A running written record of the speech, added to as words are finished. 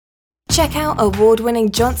Check out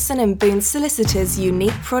award-winning Johnson & Boone Solicitors'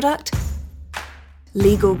 unique product,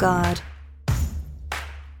 Legal Guard.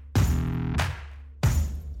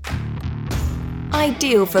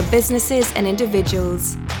 Ideal for businesses and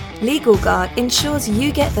individuals, Legal Guard ensures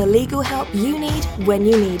you get the legal help you need when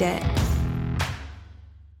you need it.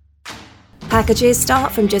 Packages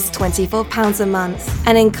start from just £24 a month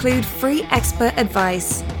and include free expert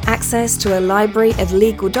advice, access to a library of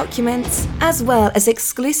legal documents, as well as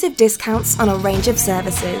exclusive discounts on a range of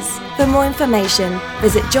services. For more information,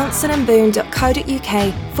 visit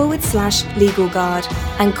johnsonandboone.co.uk/legalguard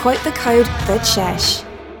and quote the code THECHESH.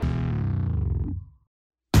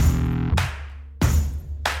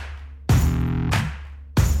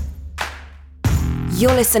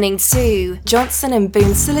 You're listening to Johnson &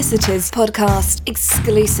 Boone Solicitors podcast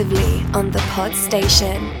exclusively on the Pod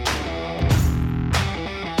Station.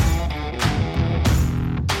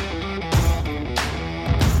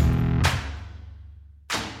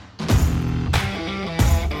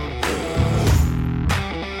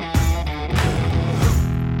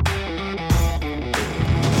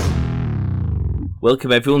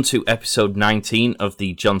 Welcome everyone to episode 19 of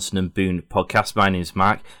the Johnson & Boone podcast. My name is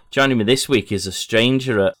Mark. Joining me this week is a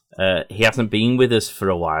stranger. He hasn't been with us for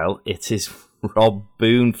a while. It is Rob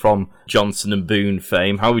Boone from Johnson & Boone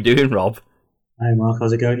fame. How are we doing, Rob? Hi Mark,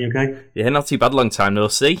 how's it going? You okay? Yeah, not too bad. Long time no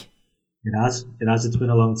see. It has. It's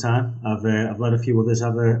been a long time. I've let a few others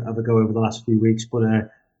have a go over the last few weeks, but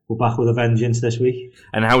we're back with a vengeance this week.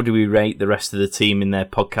 And how do we rate the rest of the team in their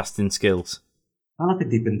podcasting skills? I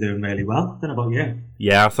think they've been doing really well. I don't know about you.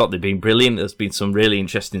 Yeah, I thought they've been brilliant. There's been some really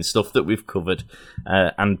interesting stuff that we've covered.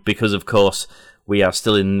 And because, of course, we are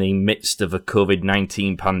still in the midst of a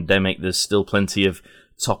COVID-19 pandemic, there's still plenty of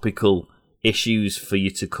topical issues for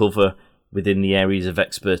you to cover within the areas of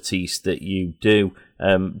expertise that you do.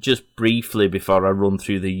 Just briefly, before I run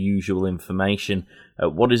through the usual information,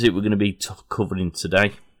 what is it we're going to be covering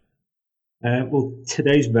today? Well,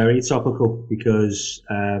 today's very topical because,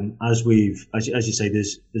 as you say,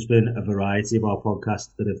 there's been a variety of our podcasts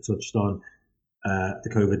that have touched on the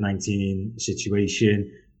COVID-19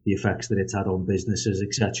 situation, the effects that it's had on businesses,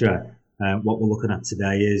 etc. What we're looking at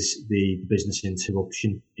today is the business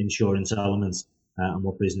interruption insurance element and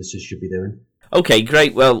what businesses should be doing. Okay,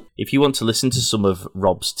 great. Well, if you want to listen to some of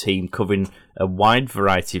Rob's team covering a wide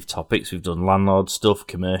variety of topics, we've done landlord stuff,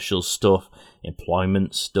 commercial stuff,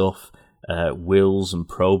 employment stuff, wills and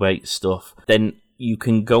probate stuff, then you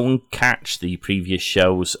can go and catch the previous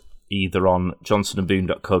shows either on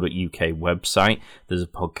johnsonandboone.co.uk website. There's a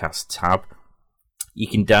podcast tab. You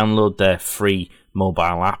can download their free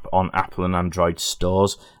mobile app on Apple and Android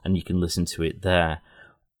stores and you can listen to it there.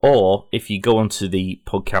 Or if you go onto the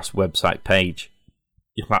podcast website page,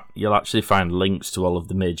 you'll actually find links to all of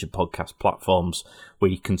the major podcast platforms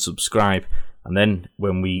where you can subscribe. And then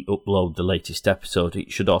when we upload the latest episode,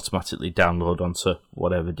 it should automatically download onto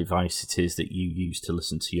whatever device it is that you use to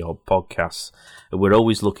listen to your podcasts. We're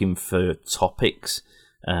always looking for topics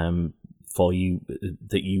for you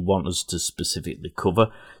that you want us to specifically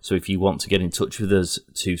cover. So if you want to get in touch with us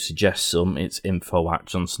to suggest some, it's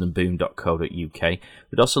info@johnsonandboone.co.uk.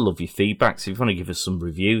 We'd also love your feedback. So if you want to give us some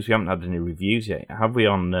reviews, we haven't had any reviews yet. Have we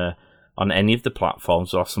on any of the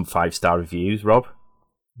platforms? We'll have some 5-star reviews, Rob.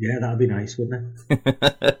 Yeah, that'd be nice, wouldn't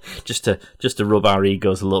it? just to rub our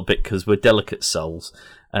egos a little bit because we're delicate souls.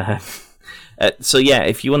 So yeah,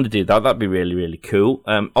 if you want to do that, that'd be really, really cool.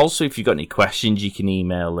 Also, if you've got any questions, you can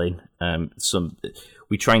email in.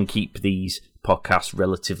 We try and keep these podcasts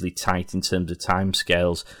relatively tight in terms of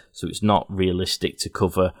timescales, so it's not realistic to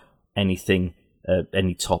cover anything,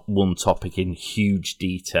 one topic in huge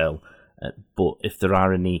detail. But if there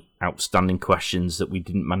are any outstanding questions that we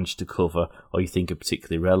didn't manage to cover or you think are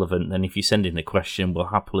particularly relevant, then if you send in a question, we'll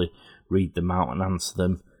happily read them out and answer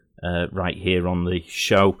them right here on the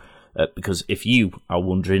show. Because if you are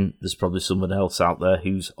wondering, there's probably someone else out there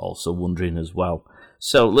who's also wondering as well.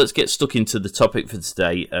 So let's get stuck into the topic for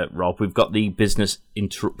today, Rob. We've got the business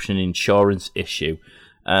interruption insurance issue.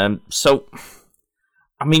 So,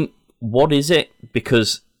 I mean, what is it?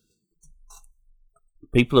 Because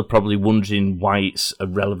people are probably wondering why it's a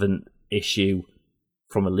relevant issue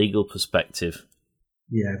from a legal perspective.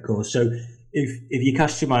 Yeah, of course. So if you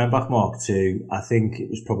cast your mind back, Mark, to I think it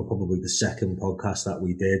was probably the second podcast that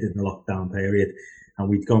we did in the lockdown period, and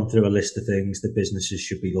we'd gone through a list of things that businesses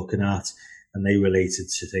should be looking at, and they related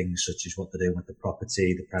to things such as what they're doing with the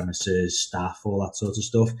property, the premises, staff, all that sort of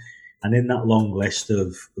stuff. And in that long list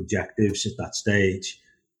of objectives at that stage,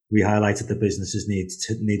 we highlighted that businesses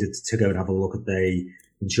needed to go and have a look at their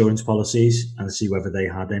insurance policies and see whether they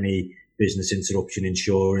had any business interruption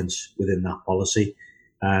insurance within that policy.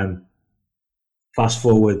 Fast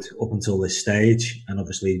forward up until this stage, and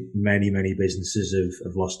obviously many businesses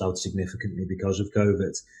have lost out significantly because of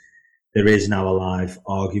COVID. There is now a live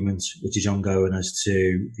argument which is ongoing as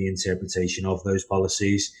to the interpretation of those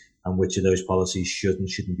policies and which of those policies should and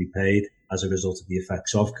shouldn't be paid as a result of the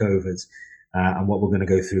effects of COVID. And what we're going to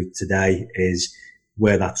go through today is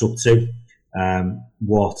where that's up to.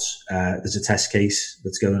 There's a test case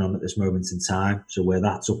that's going on at this moment in time, so where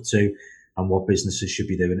that's up to and what businesses should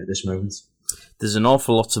be doing at this moment. There's an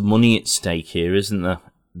awful lot of money at stake here, isn't there?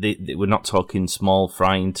 We're not talking small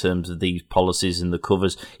fry in terms of these policies and the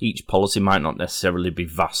covers. Each policy might not necessarily be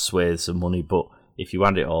vast swathes of money, but if you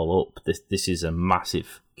add it all up, this is a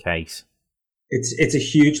massive case. It's a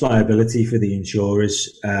huge liability for the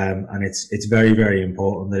insurers, and it's very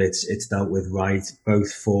important that it's dealt with right,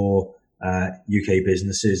 both for UK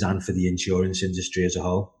businesses and for the insurance industry as a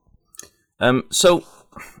whole. So,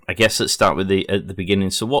 I guess let's start with at the beginning.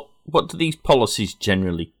 So, what do these policies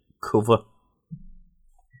generally cover?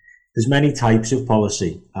 There's many types of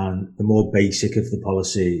policy, and the more basic of the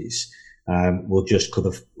policies will just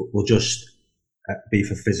be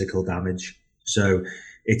for physical damage. So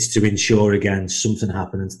it's to insure against something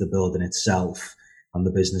happening to the building itself and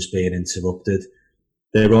the business being interrupted.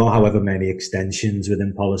 There are, however, many extensions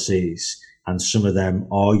within policies, and some of them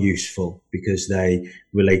are useful because they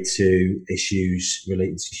relate to issues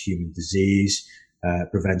relating to human disease,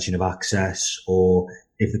 prevention of access, or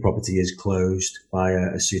if the property is closed by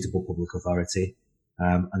a suitable public authority.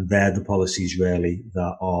 And they're the policies really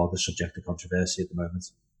that are the subject of controversy at the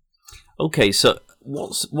moment. Okay, so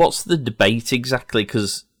what's the debate exactly?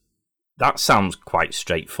 Because that sounds quite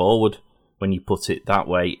straightforward when you put it that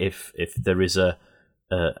way. If there is a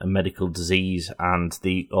medical disease and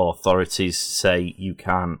the authorities say you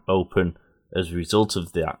can't open as a result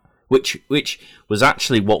of that, which was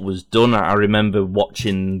actually what was done. I remember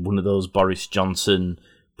watching one of those Boris Johnson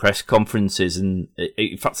press conferences, and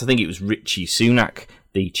in fact I think it was Rishi Sunak,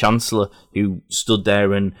 the Chancellor, who stood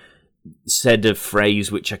there and said a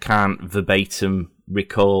phrase which I can't verbatim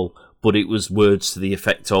recall, but it was words to the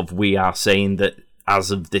effect of, we are saying that as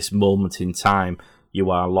of this moment in time, you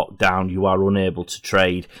are locked down, you are unable to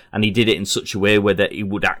trade. And he did it in such a way where that he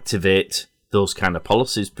would activate those kind of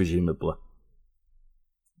policies, presumably.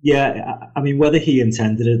 Yeah, I mean, whether he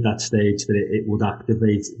intended at that stage that it would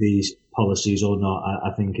activate these policies or not,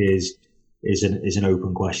 I think is an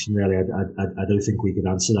open question, really. I don't think we could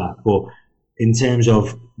answer that. But in terms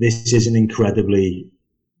of, this is an incredibly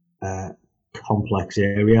complex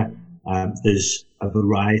area. There's a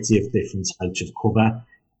variety of different types of cover.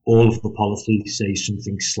 All of the policies say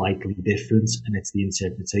something slightly different, and it's the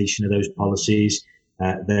interpretation of those policies.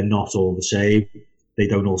 They're not all the same. They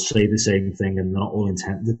don't all say the same thing, and they're not all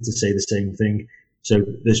intended to say the same thing. So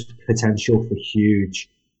there's potential for huge,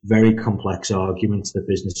 very complex arguments that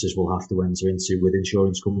businesses will have to enter into with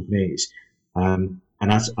insurance companies. And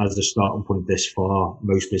as a starting point this far,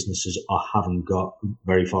 most businesses haven't got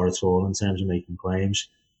very far at all in terms of making claims.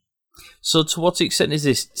 So to what extent is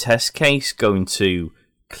this test case going to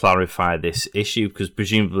clarify this issue? Because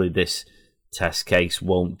presumably this test case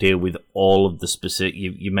won't deal with all of the specific...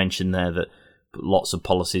 You mentioned there that lots of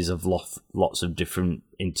policies have lots of different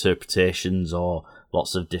interpretations or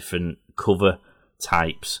lots of different cover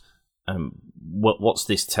types. What's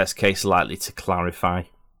this test case likely to clarify?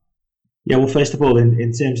 Yeah, well, first of all, in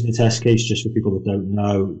terms of the test case, just for people that don't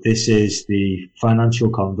know, this is the Financial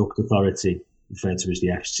Conduct Authority, referred to as the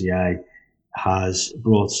FCA, has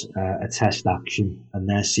brought a test action, and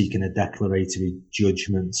they're seeking a declaratory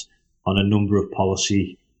judgment on a number of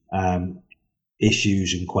policy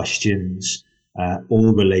issues and questions,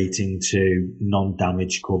 all relating to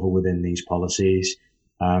non-damage cover within these policies.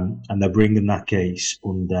 And they're bringing that case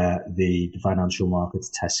under the Financial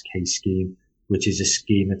Markets Test Case Scheme, which is a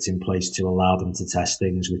scheme that's in place to allow them to test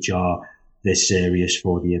things which are this serious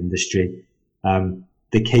for the industry.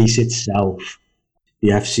 The case itself, the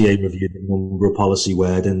FCA reviewed a number of policy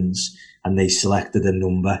wordings, and they selected a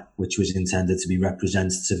number which was intended to be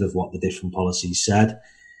representative of what the different policies said.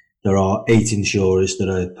 There are 8 insurers that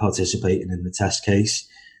are participating in the test case.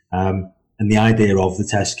 And the idea of the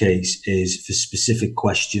test case is for specific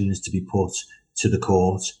questions to be put to the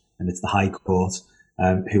court, and it's the High Court,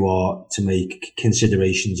 who are to make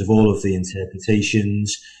considerations of all of the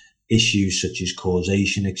interpretations, issues such as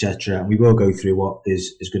causation, etc. And we will go through what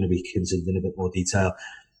is going to be considered in a bit more detail.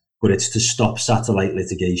 But it's to stop satellite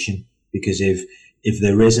litigation, because if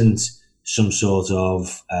there isn't some sort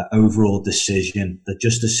of overall decision that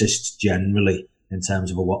just assists generally in terms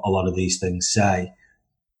of what a lot of these things say,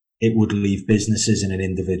 it would leave businesses in an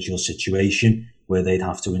individual situation where they'd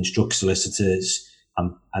have to instruct solicitors,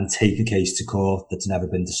 and take a case to court that's never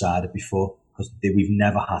been decided before, because we've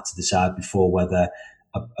never had to decide before whether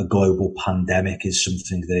a global pandemic is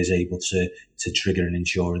something that is able to trigger an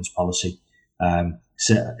insurance policy.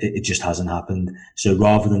 So it just hasn't happened. So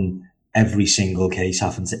rather than every single case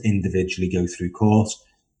having to individually go through court,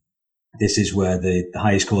 this is where the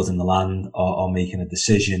highest court in the land are making a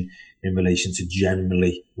decision in relation to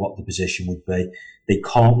generally what the position would be. They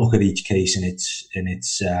can't look at each case in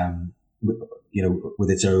its with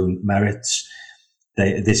its own merits.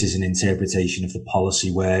 This is an interpretation of the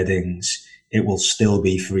policy wordings. It will still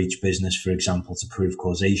be for each business, for example, to prove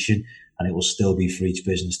causation, and it will still be for each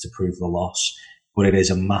business to prove the loss. But it is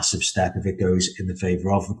a massive step if it goes in the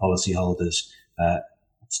favour of the policyholders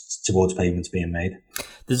towards payments being made.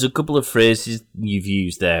 There's a couple of phrases you've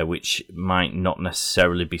used there which might not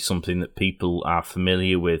necessarily be something that people are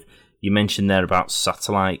familiar with. You mentioned there about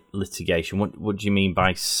satellite litigation. What do you mean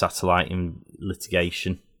by satellite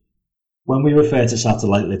litigation? When we refer to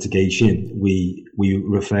satellite litigation, we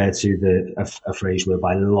refer to a phrase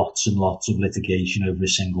whereby lots and lots of litigation over a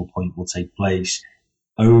single point will take place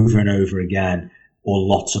over and over again, or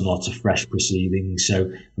lots and lots of fresh proceedings. So,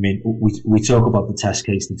 I mean, we talk about the test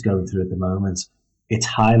case that's going through at the moment. It's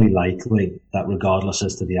highly likely that regardless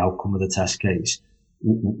as to the outcome of the test case,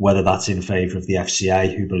 whether that's in favour of the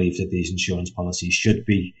FCA, who believe that these insurance policies should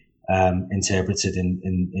be interpreted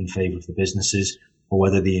in favour of the businesses, or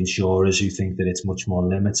whether the insurers who think that it's much more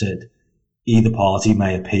limited, either party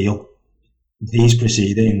may appeal. These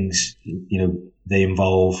proceedings, they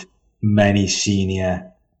involve many senior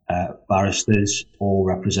barristers, all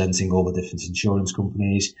representing all the different insurance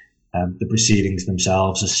companies. The proceedings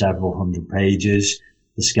themselves are several hundred pages.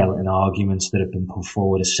 The skeleton arguments that have been put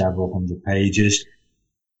forward are several hundred pages.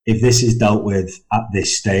 If this is dealt with at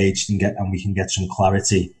this stage and we can get some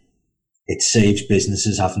clarity, it saves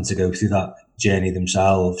businesses having to go through that journey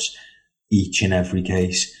themselves each and every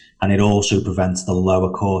case, and it also prevents the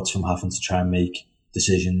lower courts from having to try and make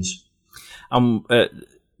decisions.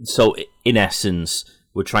 So in essence,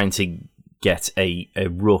 we're trying to get a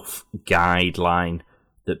rough guideline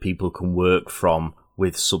that people can work from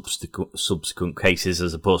with subsequent cases,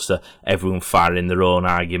 as opposed to everyone firing their own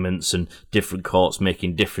arguments and different courts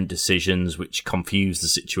making different decisions, which confuse the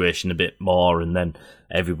situation a bit more, and then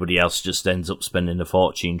everybody else just ends up spending a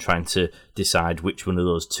fortune trying to decide which one of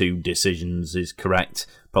those two decisions is correct,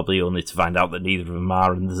 probably only to find out that neither of them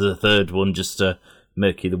are, and there's a third one just to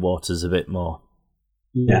murky the waters a bit more.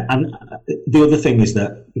 Yeah, and the other thing is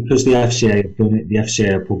that because the FCA have done it, the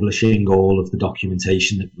FCA are publishing all of the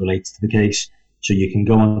documentation that relates to the case. So you can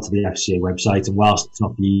go onto the FCA website, and whilst it's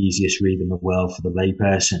not the easiest read in the world for the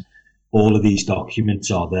layperson, all of these documents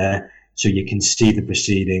are there. So you can see the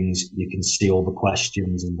proceedings, you can see all the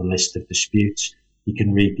questions and the list of disputes. You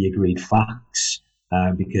can read the agreed facts,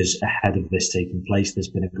 because ahead of this taking place, there's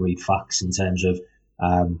been agreed facts in terms of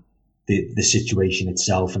the situation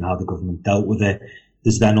itself and how the government dealt with it.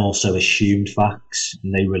 There's then also assumed facts,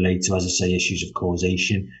 and they relate to, as I say, issues of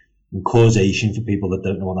causation. And causation, for people that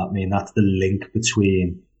don't know what that means, that's the link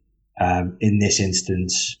between, in this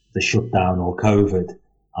instance, the shutdown or COVID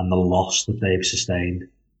and the loss that they've sustained.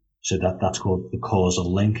 So that's called the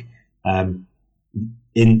causal link. In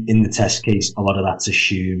the test case, a lot of that's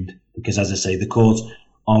assumed because, as I say, the courts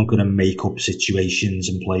aren't going to make up situations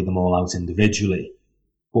and play them all out individually.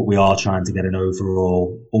 But we are trying to get an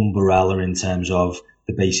overall umbrella in terms of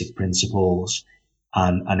the basic principles,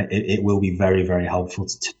 and it will be very, very helpful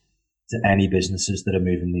to any businesses that are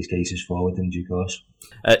moving these cases forward in due course.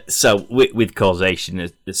 So with causation,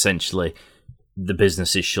 essentially, the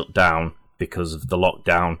business is shut down because of the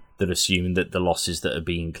lockdown. They're assuming that the losses that are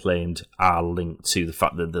being claimed are linked to the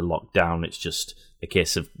fact that they're locked down. It's just a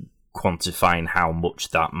case of quantifying how much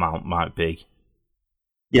that amount might be.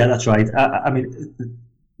 Yeah, that's right. I mean,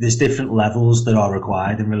 there's different levels that are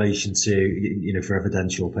required in relation to, for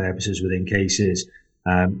evidential purposes within cases.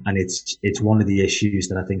 And it's one of the issues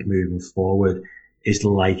that I think moving forward is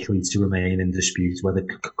likely to remain in dispute, whether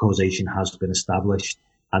causation has been established.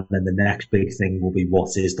 And then the next big thing will be,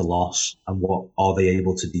 what is the loss and what are they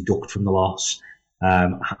able to deduct from the loss?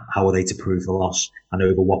 How are they to prove the loss, and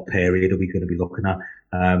over what period are we going to be looking at?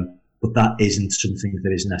 But that isn't something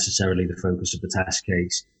that is necessarily the focus of the test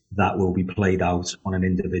case. That will be played out on an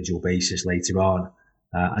individual basis later on.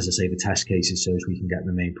 As I say, the test cases so as we can get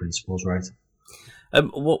the main principles right.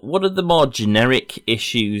 What are the more generic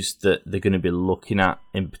issues that they're going to be looking at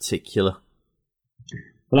in particular?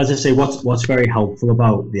 Well, as I say, what's very helpful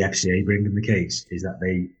about the FCA bringing the case is that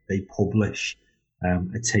they publish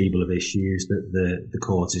a table of issues that the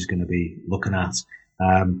court is going to be looking at.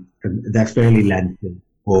 And they're fairly lengthy,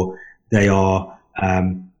 but they are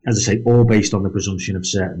as I say, all based on the presumption of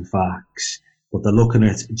certain facts, but they're looking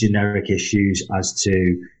at generic issues as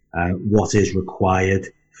to what is required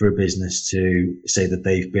for a business to say that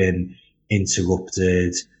they've been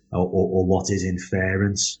interrupted, or what is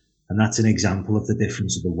inference. And that's an example of the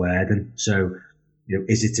difference of the wording. So,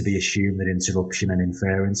 is it to be assumed that interruption and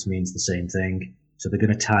inference means the same thing? So they're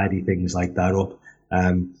going to tidy things like that up.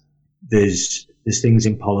 There's things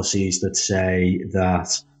in policies that say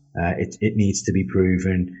that it needs to be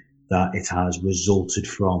proven that it has resulted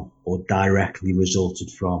from, or directly resulted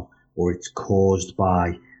from, or it's caused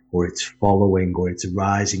by, or it's following, or it's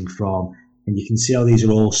arising from. And you can see how these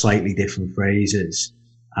are all slightly different phrases.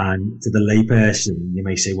 And to the layperson, you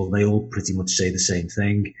may say, well, they all pretty much say the same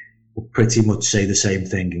thing. Or pretty much say the same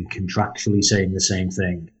thing and contractually saying the same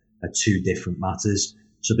thing are two different matters.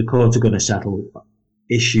 So the courts are going to settle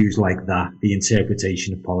issues like that, the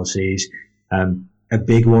interpretation of policies. A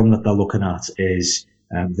big one that they're looking at is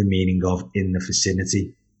the meaning of in the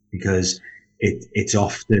vicinity, because it's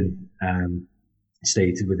often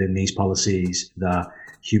stated within these policies that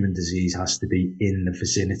human disease has to be in the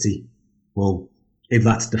vicinity. Well, if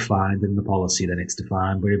that's defined in the policy, then it's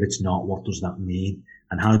defined. But if it's not, what does that mean?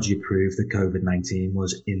 And how do you prove that COVID-19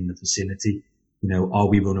 was in the vicinity? Are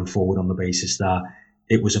we running forward on the basis that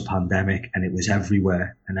it was a pandemic and it was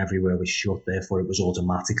everywhere and everywhere was shut, therefore it was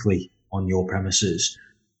automatically on your premises?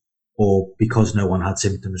 Or because no one had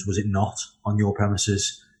symptoms, was it not on your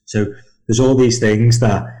premises? So there's all these things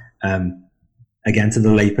that, again, to the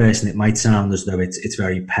layperson, it might sound as though it's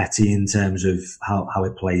very petty in terms of how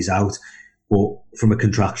it plays out. But from a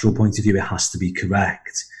contractual point of view, it has to be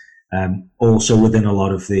correct. Also, within a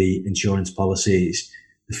lot of the insurance policies,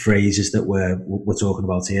 the phrases that we're talking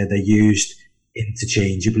about here, they're used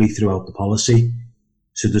interchangeably throughout the policy.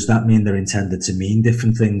 So does that mean they're intended to mean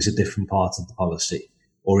different things at different parts of the policy?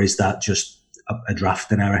 Or is that just a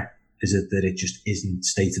drafting error? Is it that it just isn't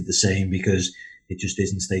stated the same because it just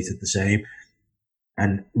isn't stated the same?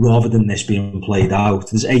 And rather than this being played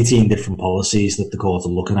out, there's 18 different policies that the court are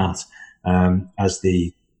looking at as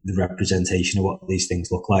the representation of what these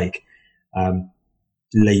things look like.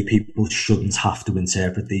 Lay people shouldn't have to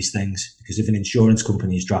interpret these things, because if an insurance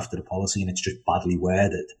company has drafted a policy and it's just badly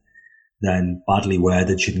worded, then badly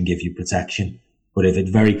worded shouldn't give you protection. But if it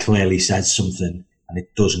very clearly says something and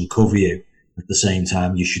it doesn't cover you, at the same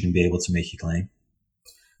time, you shouldn't be able to make your claim.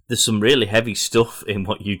 There's some really heavy stuff in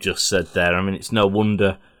what you just said there. I mean, it's no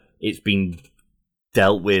wonder it's been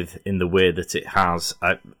dealt with in the way that it has.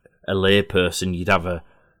 A layperson, you'd have a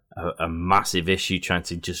massive issue trying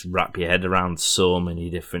to just wrap your head around so many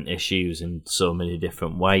different issues in so many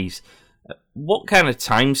different ways. What kind of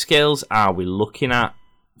timescales are we looking at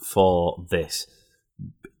for this?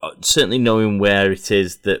 Certainly knowing where it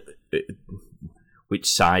is that which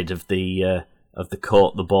side of the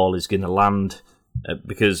court the ball is going to land,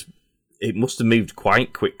 because it must have moved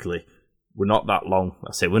quite quickly. We're not that long.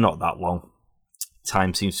 I say we're not that long.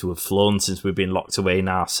 Time seems to have flown since we've been locked away in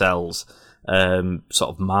our cells. Sort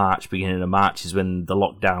of March, beginning of March is when the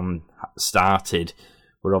lockdown started.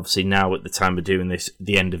 We're obviously now at the time of doing this,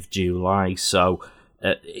 the end of July. So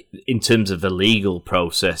in terms of the legal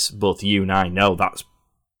process, both you and I know that's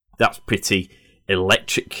pretty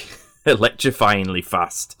electrifyingly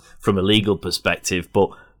fast from a legal perspective,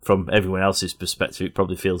 but from everyone else's perspective, it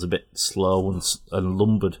probably feels a bit slow and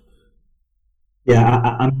lumbered.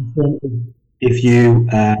 Yeah, I'm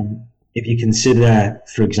if you consider,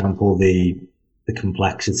 for example, the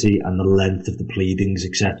complexity and the length of the pleadings,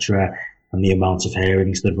 etc., and the amount of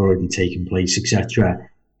hearings that have already taken place, etc.,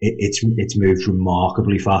 it's moved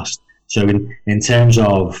remarkably fast. So in terms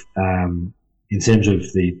of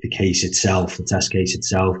the case itself, the test case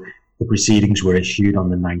itself, the proceedings were issued on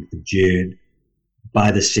the 9th of June.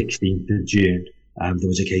 By the 16th of June, there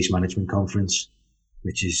was a case management conference,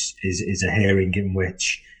 which is a hearing in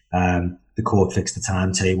which the court fixed the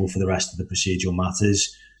timetable for the rest of the procedural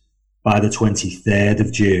matters. By the 23rd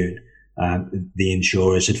of June, the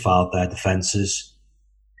insurers had filed their defences.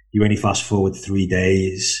 You only fast forward 3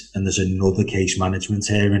 days and there's another case management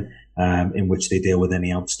hearing in which they deal with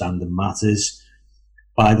any outstanding matters.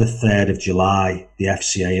 By the 3rd of July, the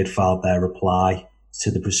FCA had filed their reply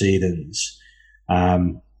to the proceedings. By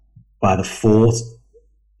the 10th,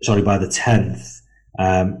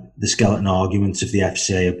 the skeleton arguments of the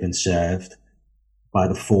FCA have been served. By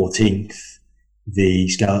the 14th, the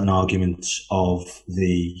skeleton arguments of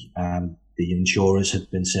the insurers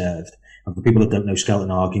had been served. And for people that don't know,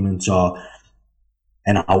 skeleton arguments are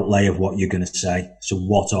an outlay of what you're going to say. So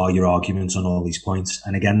what are your arguments on all these points?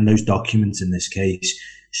 And again, those documents in this case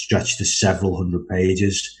stretch to several hundred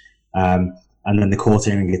pages. And then the court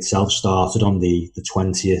hearing itself started on the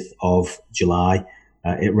 20th of July.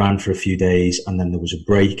 It ran for a few days, and then there was a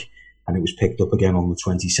break, and it was picked up again on the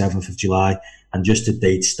 27th of July. And just to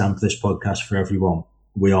date stamp this podcast for everyone,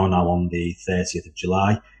 we are now on the 30th of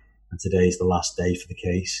July, and today is the last day for the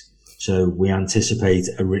case. So we anticipate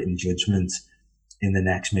a written judgment in the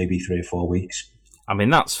next maybe 3 or 4 weeks. I mean,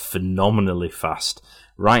 that's phenomenally fast.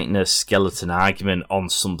 Writing a skeleton argument on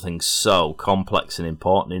something so complex and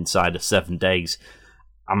important inside of 7 days,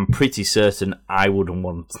 I'm pretty certain I wouldn't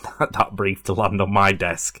want that brief to land on my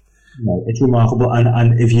desk. No, it's remarkable.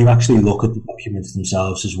 And if you actually look at the documents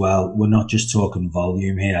themselves as well, we're not just talking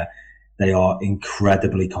volume here. They are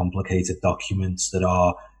incredibly complicated documents that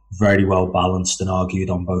are very well balanced and argued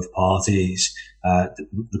on both parties,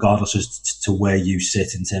 regardless as to where you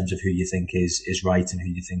sit in terms of who you think is right and who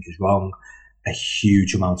you think is wrong. A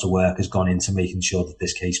huge amount of work has gone into making sure that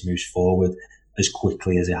this case moves forward as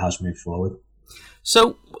quickly as it has moved forward.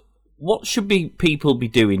 So what should people be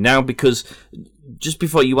doing now? Because just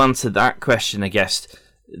before you answer that question, I guess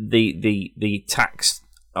the tax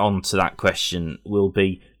onto that question will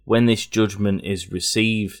be, when this judgment is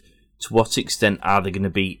received, to what extent are there going to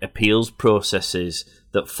be appeals processes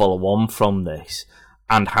that follow on from this,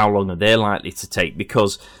 and how long are they likely to take?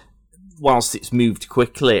 Because whilst it's moved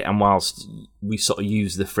quickly, and whilst we sort of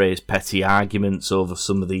use the phrase petty arguments over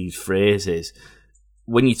some of these phrases,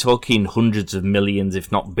 when you're talking hundreds of millions,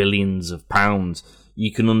 if not billions of pounds,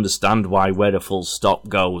 you can understand why where a full stop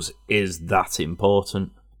goes is that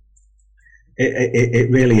important.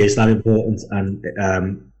 It really is that important,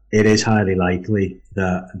 and it is highly likely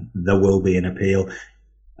that there will be an appeal,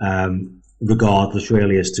 regardless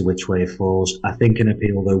really as to which way it falls. I think an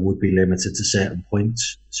appeal, though, would be limited to certain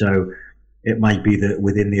points. So it might be that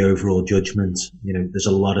within the overall judgment, there's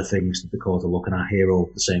a lot of things that the court are looking at here all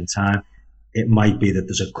at the same time. It might be that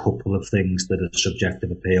there's a couple of things that are subject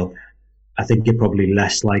of appeal. I think it's probably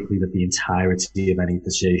less likely that the entirety of any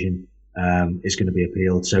decision is going to be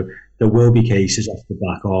appealed. So there will be cases off the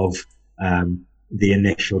back of the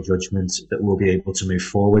initial judgment that will be able to move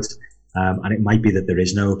forward. And it might be that there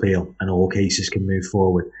is no appeal and all cases can move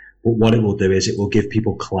forward. But what it will do is it will give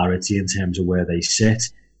people clarity in terms of where they sit.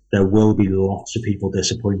 There will be lots of people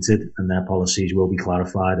disappointed, and their policies will be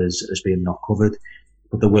clarified as being not covered.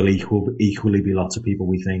 But there will equally be lots of people,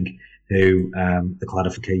 we think, who the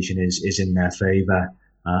clarification is in their favour,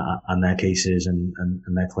 and their cases and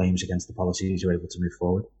their claims against the policies are able to move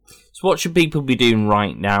forward. So what should people be doing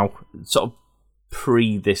right now, sort of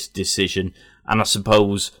pre this decision? And I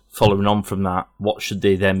suppose following on from that, what should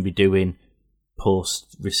they then be doing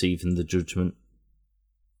post receiving the judgment?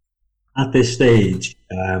 At this stage,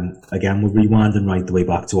 again, we're rewinding right the way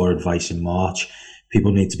back to our advice in March.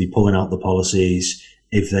 People need to be pulling out the policies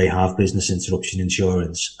if they have business interruption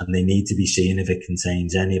insurance, and they need to be seeing if it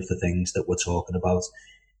contains any of the things that we're talking about.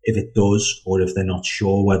 If it does, or if they're not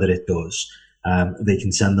sure whether it does, they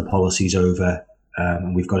can send the policies over,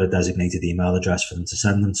 and we've got a designated email address for them to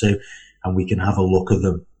send them to, and we can have a look at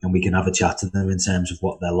them, and we can have a chat to them in terms of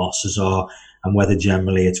what their losses are, and whether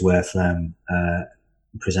generally it's worth them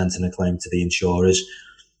presenting a claim to the insurers.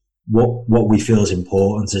 What we feel is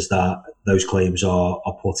important is that those claims are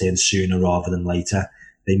put in sooner rather than later.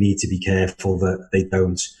 They need to be careful that they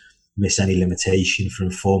don't miss any limitation for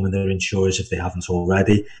informing their insurers if they haven't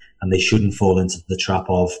already, and they shouldn't fall into the trap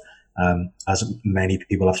of, as many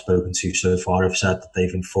people I've spoken to so far have said, that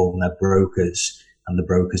they've informed their brokers and the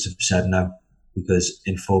brokers have said no, because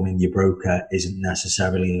informing your broker isn't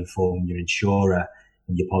necessarily informing your insurer,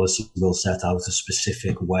 and your policy will set out a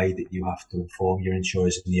specific way that you have to inform your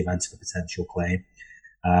insurers in the event of a potential claim.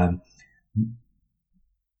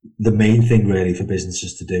 The main thing really for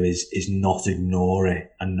businesses to do is not ignore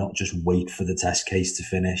it and not just wait for the test case to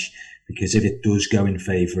finish, because if it does go in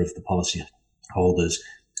favour of the policy holders,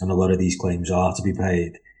 and a lot of these claims are to be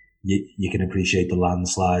paid, you can appreciate the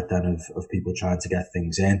landslide then of people trying to get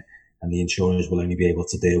things in, and the insurers will only be able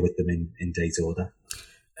to deal with them in date order.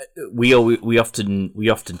 We often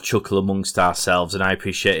chuckle amongst ourselves, and I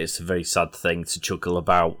appreciate it's a very sad thing to chuckle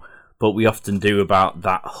about, but we often do, about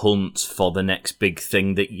that hunt for the next big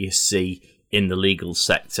thing that you see in the legal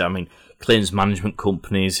sector. I mean, claims management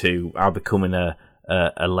companies, who are becoming a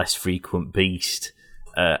less frequent beast,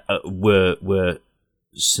 were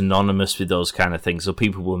synonymous with those kind of things. So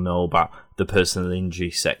people will know about the personal injury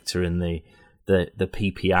sector and the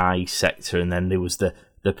PPI sector, and then there was the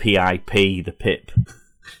PIP, the PIP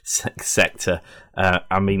sector.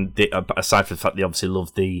 I mean, aside from the fact they obviously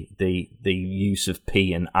love the use of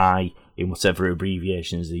P and I in whatever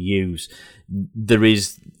abbreviations they use, there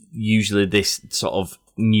is usually this sort of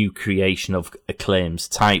new creation of a claims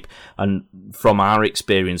type. And from our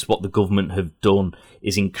experience, what the government have done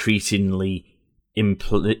is increasingly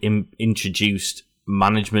introduced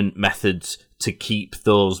management methods to keep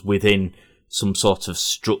those within some sort of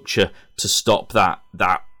structure to stop that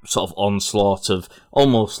sort of onslaught of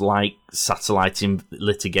almost like satellite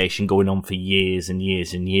litigation going on for years and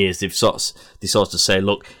years and years. They sort of say,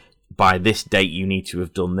 look, by this date you need to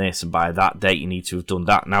have done this, and by that date you need to have done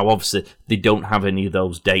that. Now, obviously, they don't have any of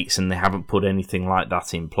those dates, and they haven't put anything like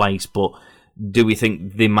that in place, but do we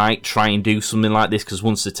think they might try and do something like this? Because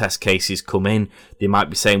once the test cases come in, they might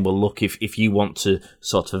be saying, well, look, if you want to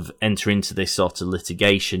sort of enter into this sort of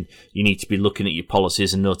litigation, you need to be looking at your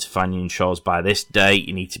policies and notifying your insurers by this date.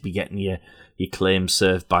 You need to be getting your claims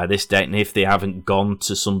served by this date. And if they haven't gone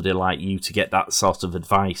to somebody like you to get that sort of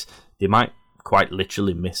advice, they might quite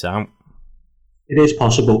literally miss out. It is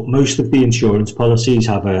possible. Most of the insurance policies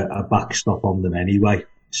have a backstop on them anyway.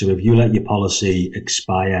 So if you let your policy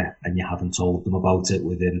expire and you haven't told them about it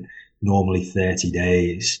within normally 30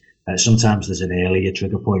 days, sometimes there's an earlier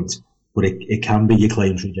trigger point, but it can be your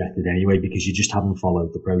claims rejected anyway because you just haven't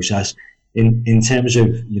followed the process. In terms of,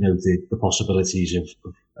 the possibilities of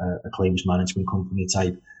a claims management company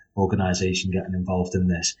type organisation getting involved in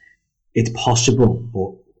this, it's possible,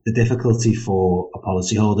 but the difficulty for a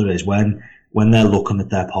policyholder is when they're looking at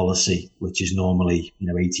their policy, which is normally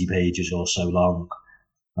 80 pages or so long,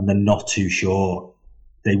 and they're not too sure,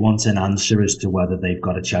 they want an answer as to whether they've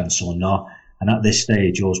got a chance or not. And at this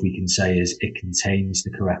stage, all we can say is it contains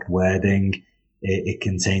the correct wording. It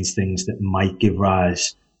contains things that might give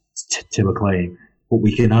rise to a claim, but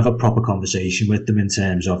we can have a proper conversation with them in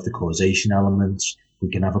terms of the causation elements. We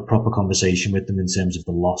can have a proper conversation with them in terms of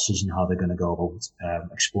the losses and how they're going to go about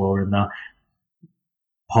exploring that.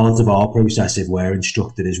 Part of our process, if we're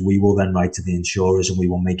instructed, is we will then write to the insurers and we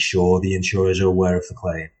will make sure the insurers are aware of the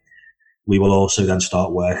claim. We will also then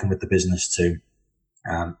start working with the business to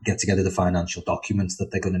get together the financial documents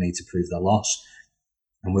that they're going to need to prove their loss,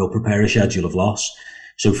 and we'll prepare a schedule of loss.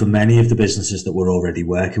 So for many of the businesses that we're already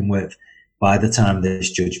working with, by the time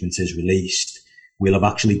this judgment is released, we'll have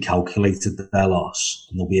actually calculated their loss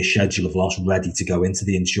and there'll be a schedule of loss ready to go into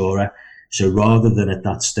the insurer. So rather than at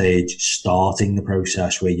that stage starting the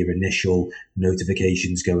process where your initial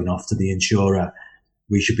notification's going off to the insurer,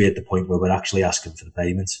 we should be at the point where we're actually asking for the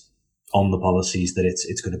payment on the policies that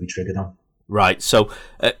it's going to be triggered on. Right. So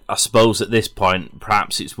I suppose at this point,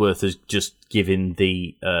 perhaps it's worth us just giving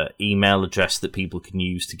the email address that people can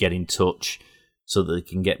use to get in touch so that they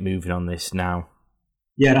can get moving on this now.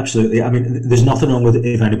 Yeah, absolutely. I mean, there's nothing wrong with it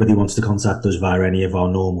if anybody wants to contact us via any of our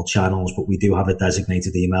normal channels, but we do have a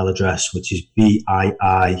designated email address, which is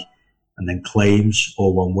BII and then claims,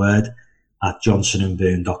 all one word, at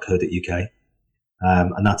johnsonandboone.co.uk.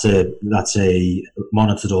 And that's a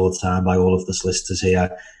monitored all the time by all of the solicitors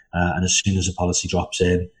here. And as soon as a policy drops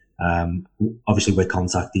in, obviously with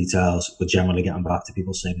contact details, we're generally getting back to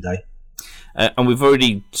people same day. And we've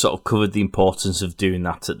already sort of covered the importance of doing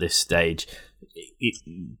that at this stage.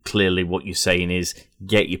 Clearly what you're saying is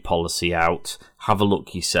get your policy out, have a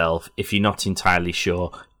look yourself. If you're not entirely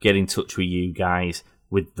sure, get in touch with you guys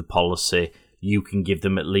with the policy. You can give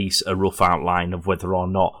them at least a rough outline of whether or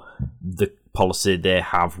not the policy they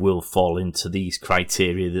have will fall into these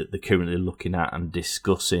criteria that they're currently looking at and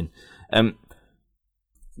discussing.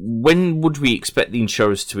 When would we expect the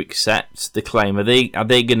insurers to accept the claim? Are they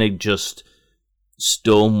going to just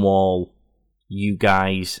stonewall you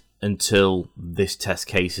guys until this test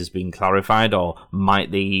case has been clarified, or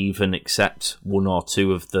might they even accept one or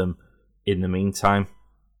two of them in the meantime?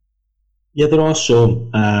 Yeah, there are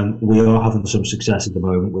some. We are having some success at the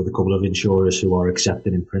moment with a couple of insurers who are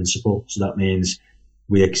accepting in principle. So that means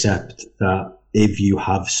we accept that if you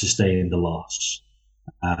have sustained a loss,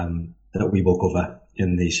 that we will cover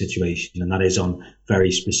in the situation. And that is on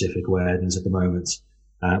very specific wordings at the moment.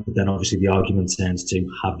 But then obviously the argument turns to,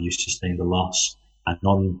 have you sustained a loss?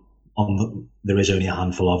 And there is only a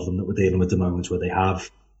handful of them that we're dealing with at the moment where they have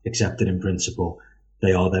accepted in principle.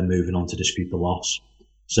 They are then moving on to dispute the loss.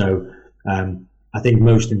 So I think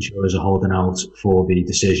most insurers are holding out for the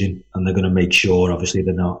decision, and they're going to make sure, obviously,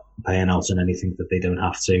 they're not paying out on anything that they don't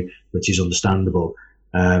have to, which is understandable.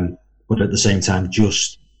 But at the same time,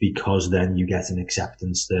 just because then you get an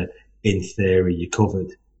acceptance that in theory you're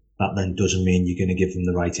covered, that then doesn't mean you're going to give them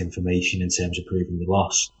the right information in terms of proving your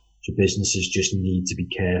loss. So businesses just need to be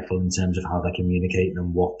careful in terms of how they're communicating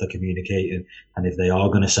and what they're communicating. And if they are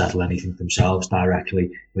going to settle anything themselves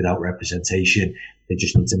directly without representation, they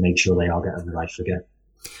just need to make sure they are getting the right figure.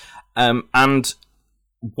 And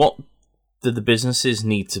what do the businesses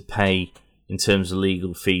need to pay in terms of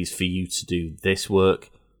legal fees for you to do this work?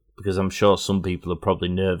 Because I'm sure some people are probably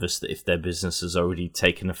nervous that if their business has already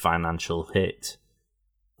taken a financial hit,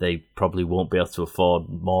 they probably won't be able to afford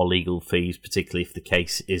more legal fees, particularly if the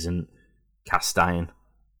case isn't cast iron.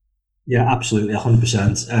 Yeah, absolutely,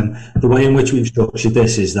 100%. The way in which we've structured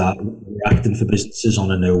this is that we're acting for businesses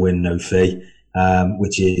on a no-win, no-fee,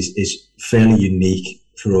 which is fairly unique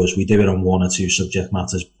for us. We do it on one or two subject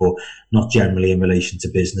matters, but not generally in relation to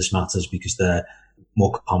business matters because they're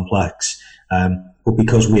more complex. But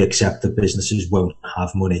because we accept that businesses won't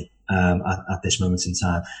have money at this moment in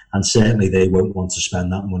time, and certainly they won't want to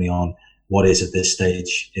spend that money on what is at this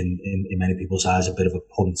stage in many people's eyes a bit of a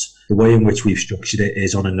punt. The way in which we've structured it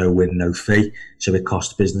is on a no-win, no-fee. So it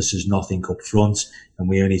costs businesses nothing up front, and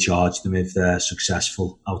we only charge them if they're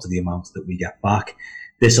successful out of the amount that we get back.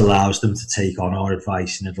 This allows them to take on our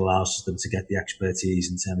advice, and it allows them to get the expertise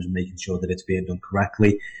in terms of making sure that it's being done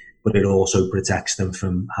correctly, but it also protects them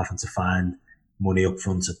from having to find money up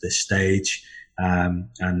front at this stage, and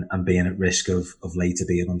being at risk of later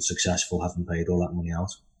being unsuccessful, having paid all that money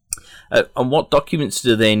out. And what documents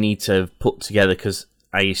do they need to put together? Because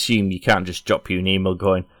I assume you can't just drop you an email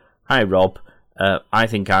going, "Hi Rob, I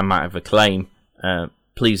think I might have a claim.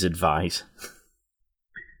 Please advise."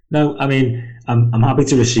 No, I mean, I'm happy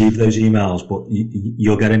to receive those emails, but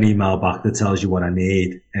you'll get an email back that tells you what I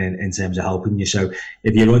need in terms of helping you. So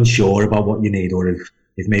if you're unsure about what you need, or if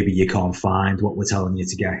maybe you can't find what we're telling you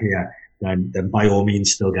to get here, then by all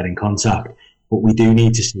means still get in contact. But we do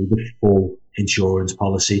need to see the full insurance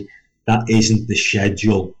policy. That isn't the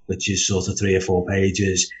schedule, which is sort of 3 or 4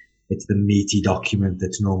 pages. It's the meaty document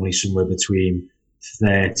that's normally somewhere between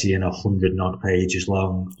 30 and 100 odd pages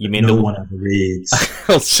long. You mean no one ever reads?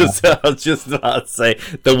 I was just about to say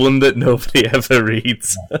the one that nobody ever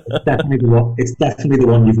reads. It's definitely the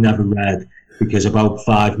one you've never read, because about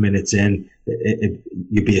 5 minutes in,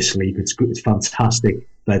 you'll be asleep. It's fantastic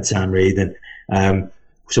bedtime reading.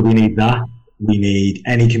 So we need that. We need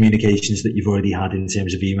any communications that you've already had in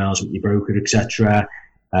terms of emails with your broker, etc.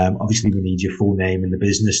 Obviously, we need your full name and the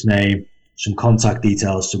business name, some contact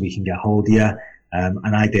details so we can get hold of you,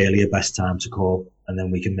 and ideally a best time to call, and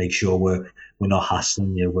then we can make sure we're not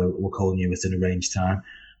hassling you. We're calling you at an arranged time.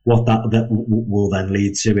 What that will then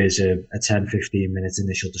lead to is a 10-15 minute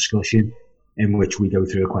initial discussion in which we go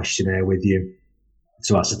through a questionnaire with you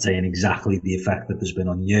to ascertain exactly the effect that there's been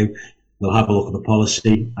on you. We'll have a look at the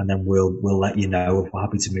policy, and then we'll let you know if we're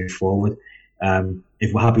happy to move forward.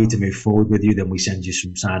 If we're happy to move forward with you, then we send you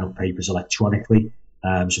some sign-up papers electronically.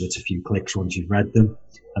 So it's a few clicks once you've read them.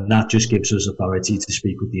 And that just gives us authority to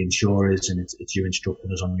speak with the insurers, and it's you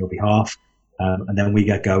instructing us on your behalf. And then we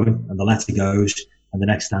get going, and the letter goes, and the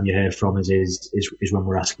next time you hear from us is when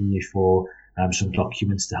we're asking you for some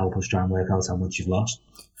documents to help us try and work out how much you've lost.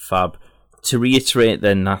 Fab. To reiterate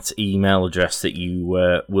then, that email address that you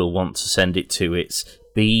will want to send it to, it's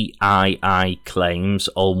BII-claims,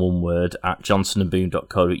 all one word, at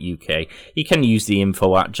johnsonandboone.co.uk. You can use the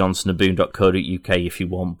info at johnsonandboone.co.uk if you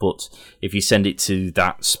want, but if you send it to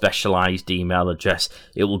that specialised email address,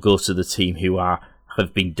 it will go to the team who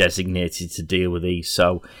have been designated to deal with these.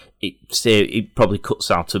 So it probably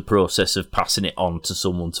cuts out the process of passing it on to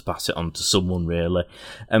someone to pass it on to someone, really.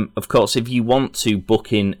 Of course, if you want to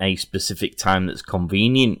book in a specific time that's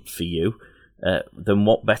convenient for you, then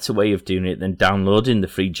what better way of doing it than downloading the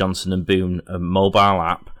free Johnson & Boone mobile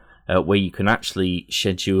app, where you can actually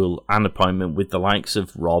schedule an appointment with the likes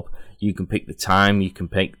of Rob. You can pick the time, you can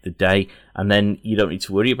pick the day, and then you don't need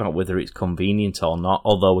to worry about whether it's convenient or not.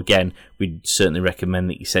 Although, again, we'd certainly recommend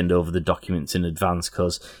that you send over the documents in advance,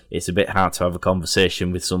 because it's a bit hard to have a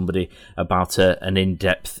conversation with somebody about an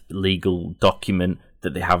in-depth legal document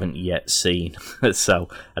that they haven't yet seen. So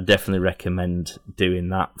I definitely recommend doing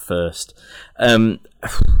that first. Have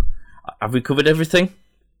we covered everything?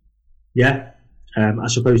 Yeah. I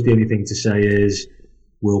suppose the only thing to say is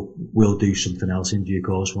we'll do something else in due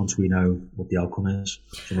course once we know what the outcome is.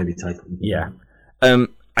 So maybe take it. Yeah.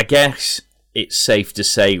 I guess it's safe to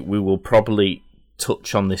say we will probably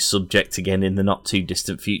touch on this subject again in the not too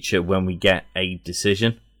distant future when we get a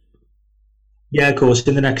decision. Yeah, of course.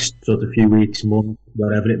 In the next sort of few weeks, month,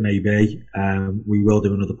 whatever it may be, we will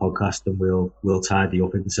do another podcast, and we'll tidy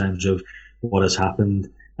up in terms of what has happened.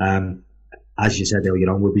 As you said earlier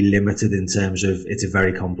on, we'll be limited in terms of it's a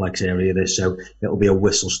very complex area, this, so it'll be a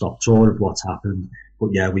whistle-stop tour of what's happened. But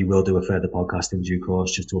yeah, we will do a further podcast in due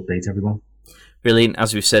course just to update everyone. Brilliant.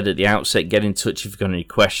 As we said at the outset, get in touch if you've got any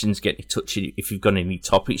questions, get in touch if you've got any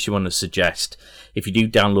topics you want to suggest. If you do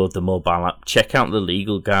download the mobile app, check out the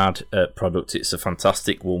Legal Guard product. It's a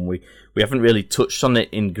fantastic one. We haven't really touched on it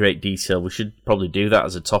in great detail. We should probably do that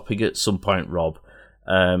as a topic at some point, Rob,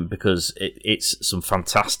 because it's some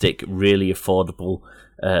fantastic, really affordable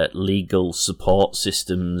legal support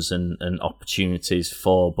systems and opportunities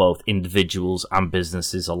for both individuals and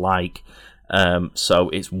businesses alike. So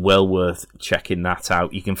it's well worth checking that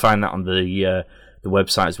out. You can find that on the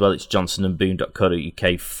website as well. It's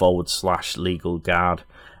johnsonandboone.co.uk/legal guard.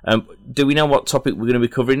 Do we know what topic we're going to be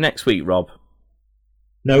covering next week, Rob?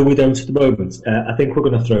 No, we don't at the moment. I think we're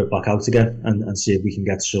going to throw it back out again and see if we can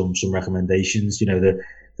get some recommendations. You know, the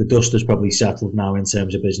dust has probably settled now in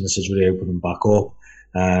terms of businesses reopening back up.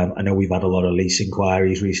 I know we've had a lot of lease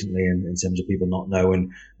inquiries recently in terms of people not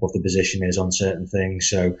knowing what the position is on certain things.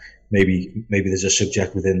 So maybe there's a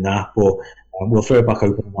subject within that, but we'll throw it back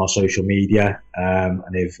open on our social media. And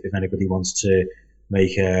if anybody wants to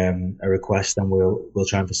make a request, then we'll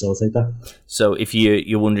try and facilitate that. So if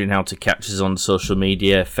you're wondering how to catch us on social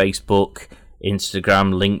media, Facebook,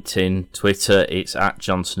 Instagram, LinkedIn, Twitter, it's at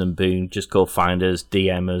Johnson and Boone. Just go find us,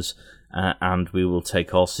 DM us, and we will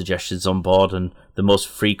take all suggestions on board, and the most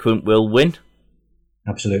frequent will win.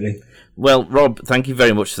 Absolutely. Well, Rob, thank you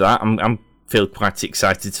very much for that. I'm feel quite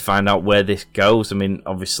excited to find out where this goes. I mean,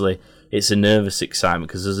 obviously, it's a nervous excitement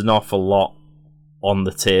because there's an awful lot on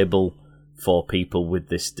the table for people with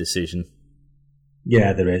this decision.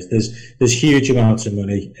 Yeah, there is. There's huge amounts of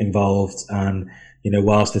money involved, and you know,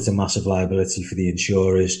 whilst it's a massive liability for the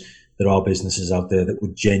insurers, there are businesses out there that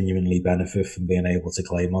would genuinely benefit from being able to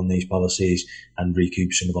claim on these policies and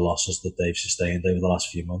recoup some of the losses that they've sustained over the last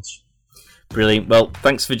few months. Brilliant. Well,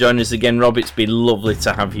 thanks for joining us again, Rob. It's been lovely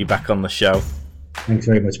to have you back on the show. Thanks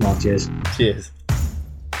very much, Mark. Cheers. Cheers.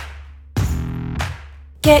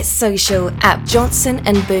 Get social at Johnson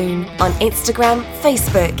and Boone on Instagram,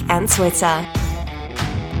 Facebook and Twitter.